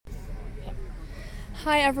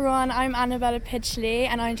Hi everyone, I'm Annabella Pidgley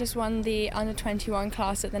and I just won the under-21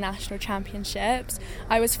 class at the National Championships.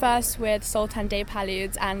 I was first with Sultan Dey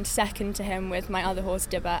Paludes and second to him with my other horse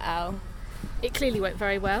Dibba El. It clearly went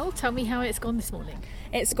very well. Tell me how it's gone this morning.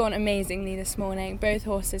 It's gone amazingly this morning. Both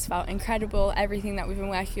horses felt incredible. Everything that we've been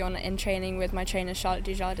working on in training with my trainers Charlotte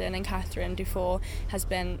Dujardin and Catherine Dufour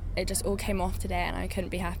it just all came off today and I couldn't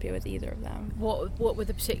be happier with either of them. What were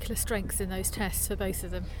the particular strengths in those tests for both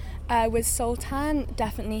of them? With Sultan,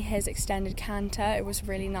 definitely his extended canter. It was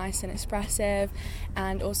really nice and expressive,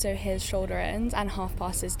 and also his shoulder ins and half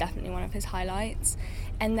pass is definitely one of his highlights.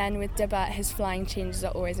 And then with Dibba, his flying changes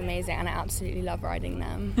are always amazing and I absolutely love riding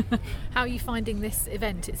them. How are you finding this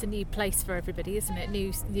event? It's a new place for everybody, isn't it?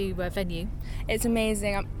 New venue. It's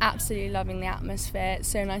amazing. I'm absolutely loving the atmosphere. It's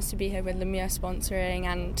so nice to be here with Lemire sponsoring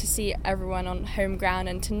and to see everyone on home ground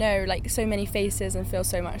and to know so many faces and feel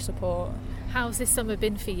so much support. How's this summer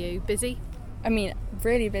been for you? Busy? I mean,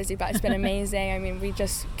 really busy, but it's been amazing. I mean, we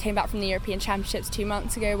just came back from the European Championships 2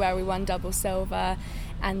 months ago where we won double silver,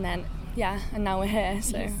 and then and now we're here.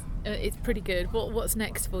 So yes. It's pretty good. What's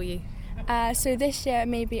next for you? So this year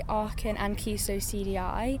maybe Aachen and Kiso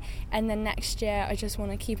CDI, and then next year I just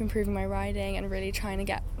want to keep improving my riding and really trying to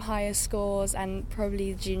get higher scores, and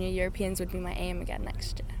probably Junior Europeans would be my aim again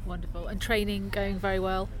next year. Wonderful. And training going very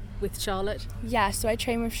well with Charlotte? Yeah, so I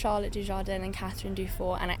train with Charlotte Dujardin and Catherine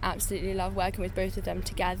Dufour and I absolutely love working with both of them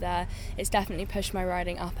together. It's definitely pushed my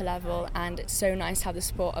riding up a level and it's so nice to have the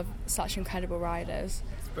support of such incredible riders.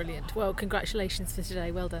 It's brilliant. Well, congratulations for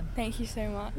today. Well done. Thank you so much.